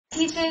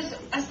teaches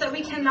us that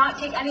we cannot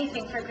take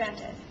anything for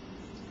granted.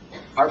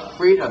 Our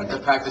freedom to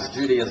practice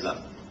Judaism,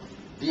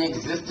 the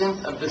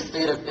existence of the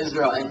state of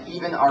Israel, and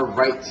even our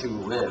right to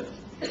live.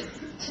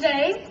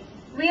 Today,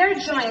 we are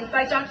joined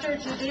by Dr.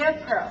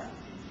 Judea Pearl,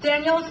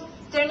 Daniel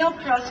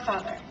Pearl's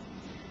father.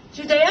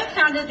 Judea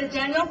founded the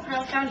Daniel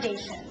Pearl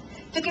Foundation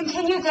to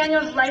continue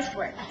Daniel's life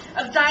work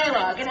of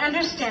dialogue and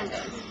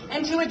understanding,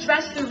 and to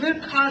address the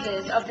root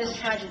causes of this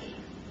tragedy.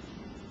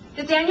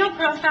 The Daniel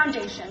Pearl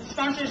Foundation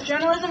sponsors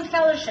journalism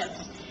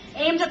fellowships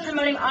aimed at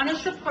promoting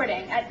honest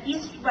reporting at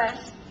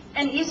East-West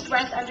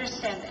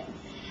understanding.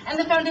 And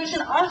the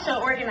foundation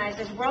also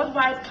organizes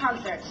worldwide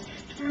concerts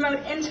to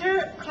promote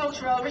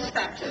intercultural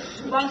respect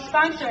while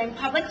sponsoring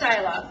public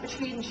dialogue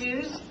between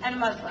Jews and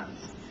Muslims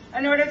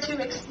in order to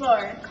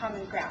explore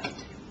common ground.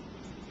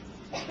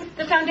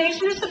 The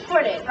foundation is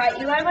supported by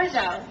Eli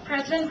Wiesel,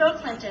 President Bill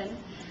Clinton,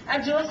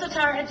 Abdul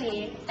Sattar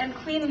Adi, and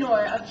Queen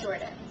Noor of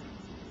Jordan.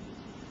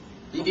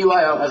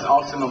 BBYO has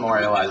also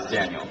memorialized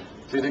Daniel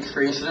through the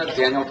creation of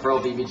Daniel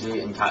Pearl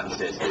BBG in Cotton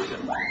State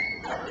Station.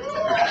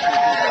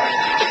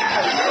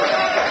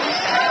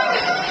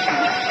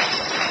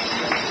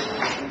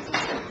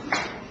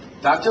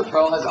 Dr.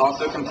 Pearl has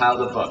also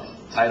compiled a book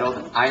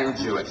titled I Am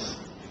Jewish,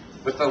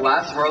 with the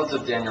last words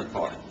of Daniel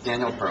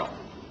Pearl.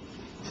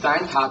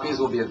 Signed copies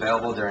will be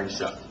available during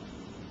show.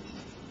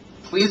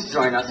 Please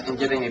join us in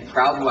giving a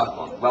proud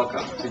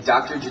welcome to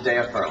Dr.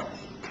 Judea Pearl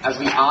as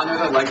we honor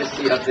the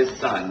legacy of his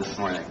son this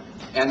morning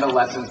and the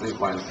lessons we've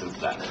learned since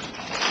then.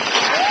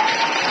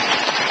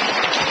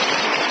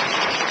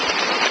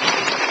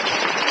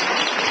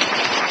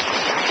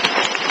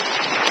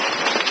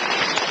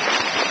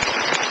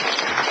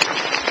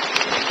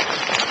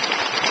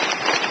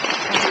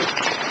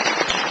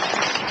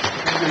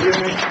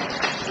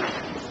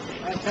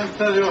 I can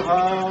tell you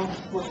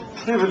what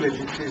a privilege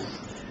it is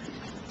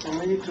for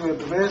me to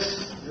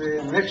address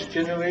the next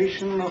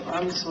generation of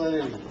Am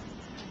Israel,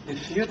 the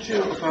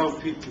future of our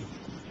people.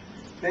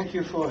 Thank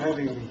you for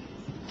having me.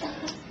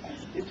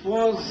 It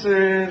was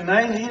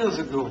 9 years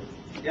ago,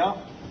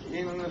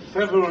 in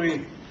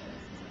February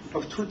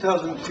of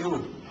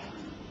 2002,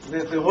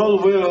 that the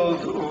whole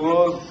world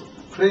was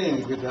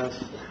praying with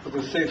us for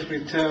the safe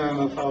return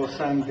of our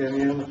son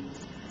Daniel.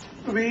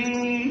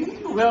 We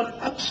were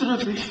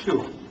absolutely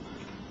sure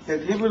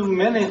that he will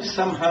manage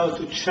somehow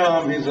to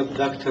charm his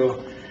abductor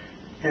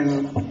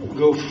and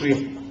go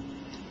free.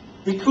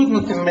 We could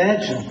not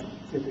imagine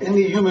that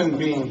any human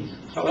being,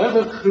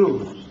 however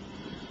cruel,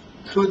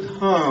 could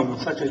harm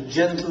such a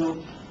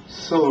gentle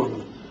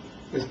soul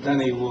as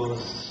Danny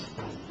was.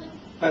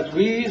 But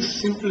we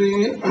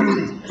simply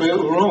were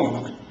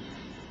wrong,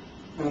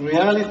 and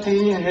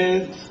reality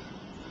had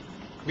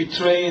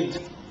betrayed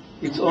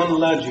its own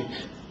logic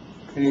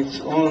and its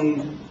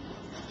own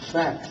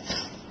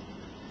facts.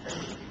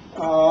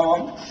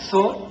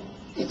 So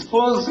it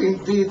was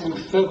indeed in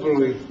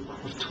February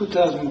of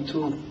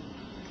 2002,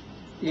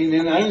 in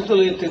an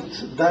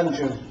isolated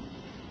dungeon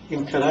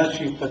in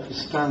Karachi,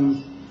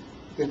 Pakistan,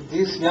 that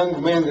this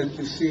young man that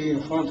you see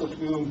in front of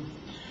you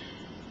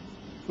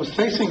was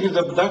facing his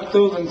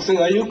abductors and said,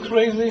 "Are you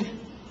crazy?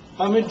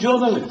 I'm a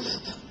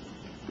journalist.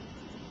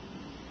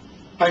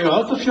 Are you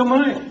out of your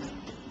mind?"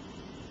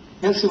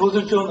 Yes, he was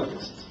a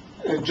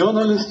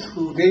journalist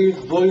who gave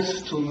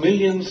voice to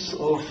millions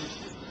of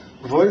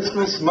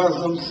voiceless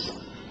Muslims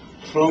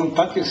from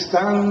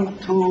Pakistan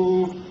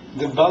to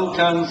the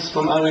Balkans,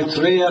 from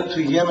Eritrea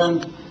to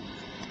Yemen.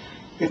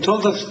 He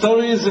told us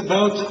stories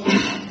about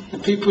the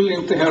people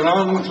in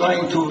Tehran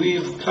trying to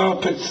weave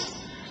carpets,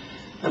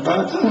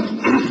 about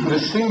the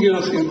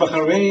singers in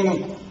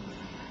Bahrain,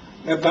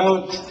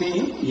 about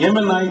the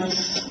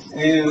Yemenites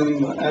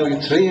and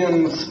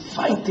Eritreans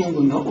fighting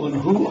on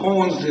who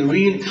owns the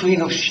real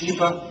Queen of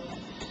Sheba.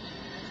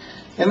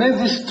 And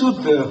as he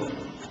stood there,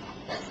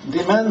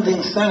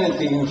 demanding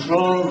sanity in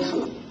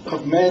front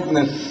of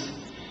madness,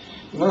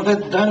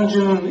 that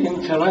dungeon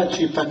in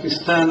Karachi,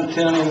 Pakistan,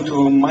 turned into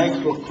a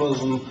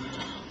microcosm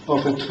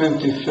of the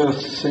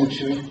 21st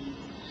century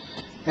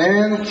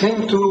and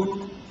came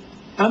to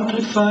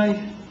amplify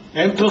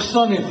and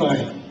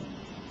personify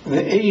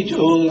the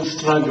age-old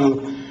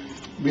struggle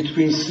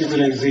between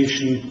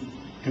civilization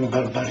and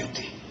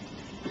barbarity.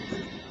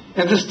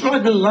 And the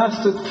struggle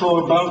lasted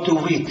for about a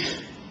week.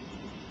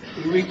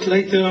 A week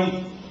later,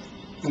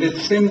 in that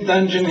same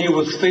dungeon, he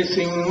was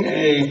facing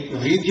a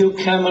video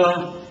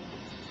camera,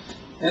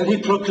 and he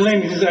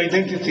proclaimed his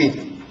identity.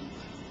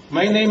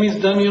 "My name is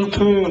Daniel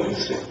Pearl," he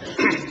said.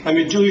 "I'm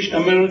a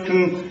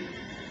Jewish-American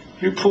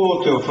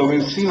reporter from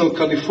Encino,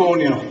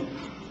 California.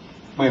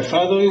 My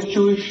father is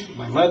Jewish,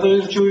 my mother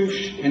is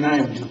Jewish, and I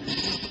am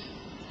Jewish."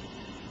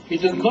 He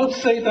did not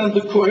say it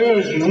under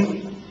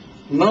coercion,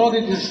 nor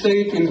did he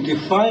say it in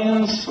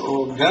defiance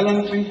or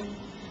gallantry.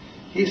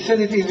 He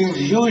said it in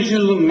his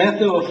usual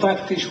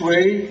matter-of-factish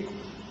way,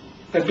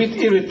 a bit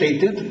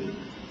irritated,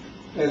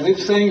 as if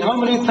saying, "How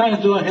many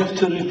times do I have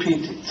to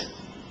repeat it?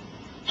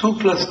 2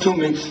 + 2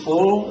 makes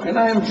 4, and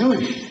I am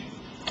Jewish."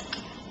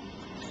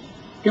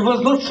 He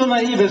was not so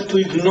naive as to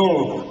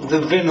ignore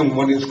the venom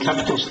on his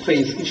captor's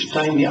face each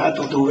time he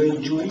uttered the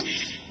word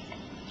Jewish.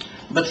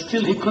 But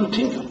still he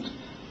continued.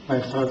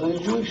 My father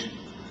is Jewish,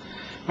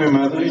 my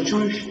mother is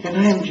Jewish, and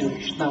I am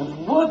Jewish. Now,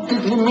 what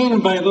did he mean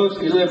by those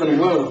 11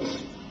 words?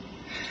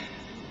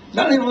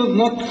 Danny was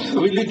not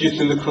religious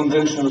in the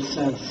conventional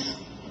sense.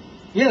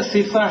 Yes,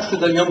 he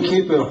fasted on Yom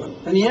Kippur,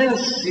 and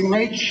yes, he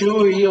made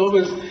sure he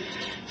always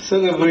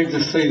celebrated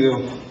the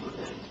Seder.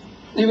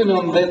 Even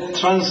on that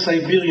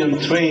Trans-Siberian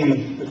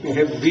train that we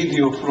have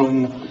video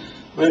from,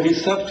 where he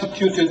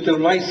substituted the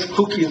rice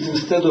cookies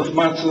instead of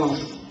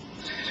matzahs,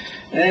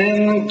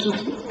 and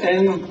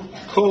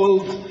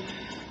called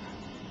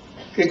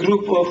a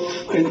group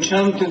of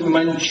enchanted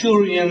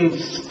Manchurian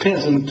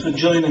peasants to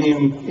join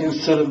him in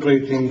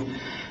celebrating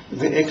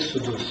the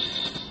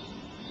Exodus.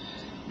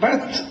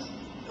 But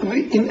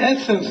in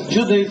essence,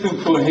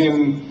 Judaism for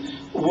him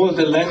was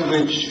the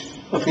language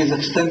of his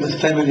extended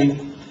family,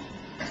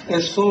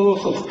 a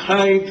source of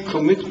pride,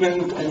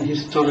 commitment, and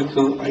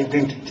historical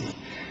identity.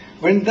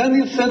 When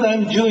Daniel said,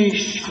 I'm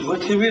Jewish,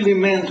 what he really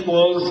meant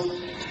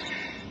was,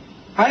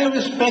 I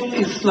respect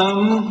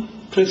Islam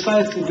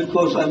precisely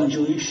because I'm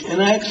Jewish,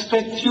 and I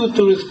expect you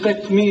to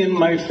respect me and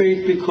my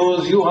faith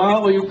because you are,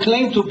 or you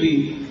claim to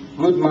be,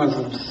 good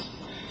Muslims.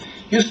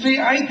 You see,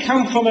 I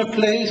come from a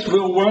place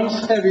where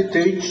one's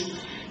heritage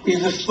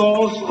is a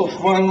source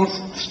of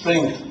one's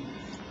strength.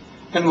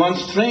 And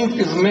one's strength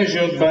is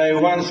measured by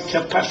one's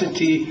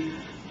capacity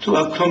to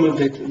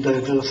accommodate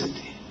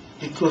diversity.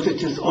 Because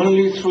it is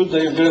only through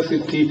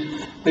diversity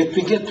that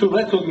we get to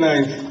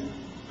recognize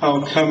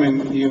our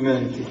common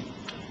humanity.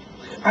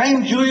 I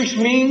am Jewish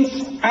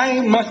means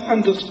I must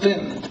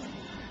understand.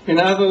 In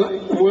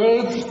other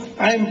words,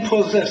 I am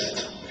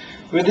possessed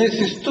with this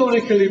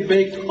historically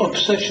baked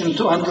obsession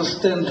to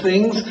understand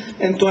things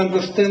and to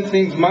understand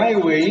things my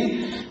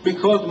way,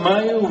 because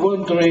my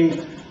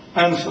wandering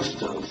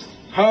ancestors,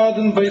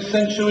 hardened by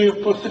centuries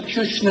of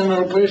persecution and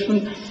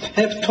oppression,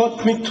 have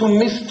taught me to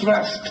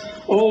mistrust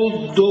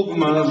all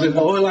dogmas and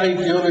all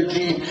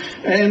ideology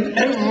and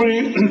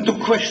to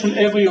question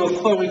every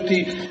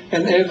authority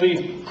and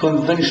every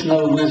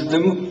conventional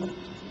wisdom.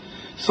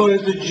 So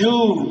as a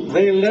Jew,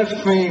 they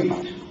left me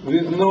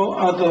with no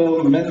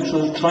other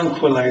mental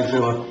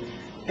tranquilizer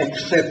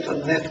except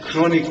that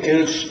chronic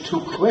urge to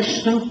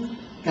question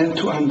and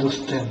to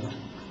understand.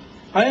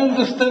 I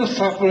understand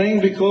suffering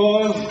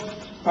because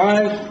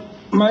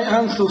my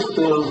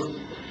ancestors,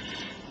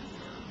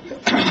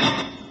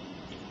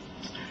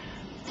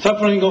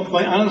 suffering of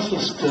my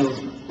ancestors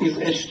is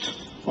etched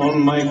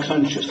on my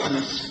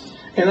consciousness.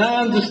 And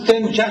I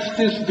understand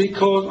justice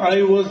because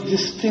I was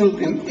distilled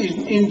in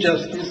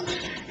injustice.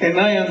 And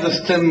I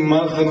understand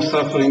Muslim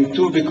suffering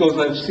too, because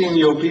I've seen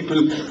your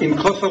people in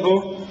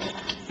Kosovo,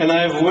 and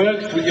I've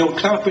worked with your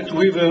carpet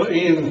weaver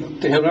in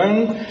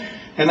Tehran,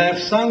 and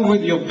I've sung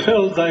with your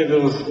pearl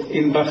divers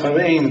in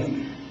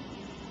Bahrain.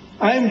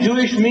 I am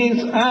Jewish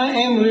means I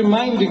am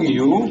reminding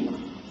you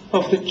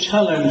of the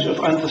challenge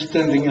of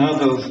understanding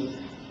others.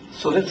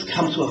 So let's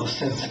come to our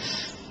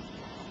senses.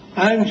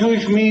 I am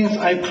Jewish means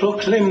I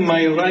proclaim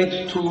my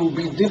right to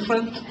be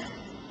different,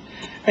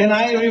 and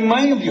I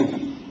remind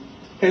you,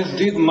 as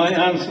did my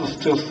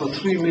ancestors for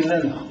 3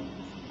 millennia,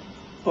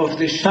 of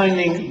the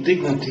shining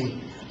dignity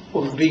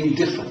of being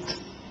different.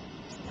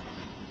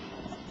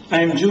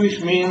 I am Jewish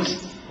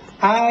means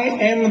I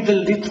am the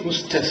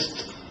litmus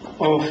test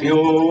of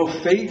your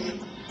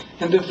faith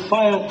and the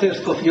fire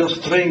test of your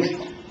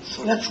strength.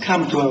 So let's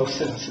come to our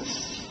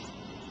senses.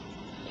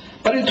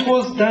 But it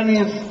was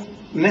Daniel's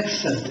next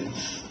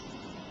sentence,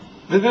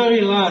 the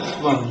very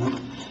last one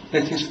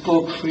that he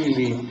spoke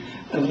freely,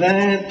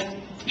 that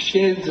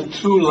shed the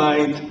true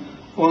light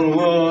on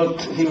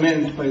what he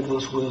meant by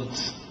those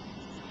words.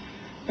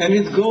 And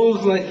it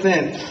goes like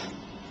that.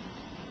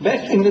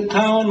 Back in the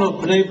town of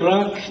Bnei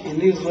Brak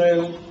in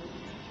Israel,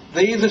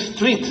 there is a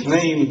street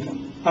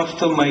named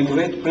after my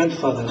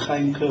great-grandfather,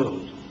 Chaim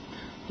Kerl,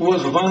 who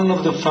was one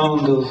of the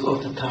founders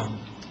of the town.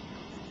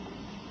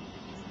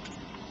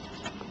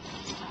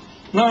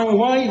 Now,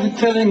 why is he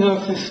telling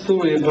us this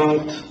story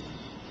about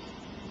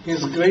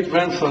his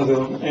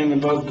great-grandfather and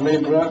about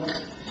Bnei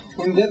Brak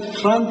in that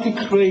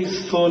frantic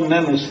race for a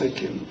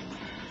nanosecond?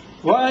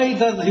 Why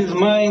does his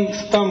mind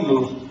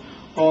stumble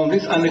on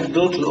this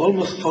anecdotal,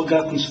 almost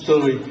forgotten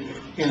story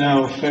in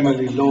our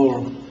family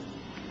lore?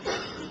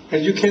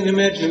 As you can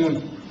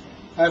imagine,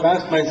 I've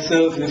asked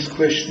myself this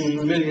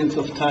question millions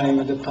of times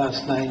in the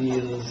past 9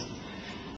 years.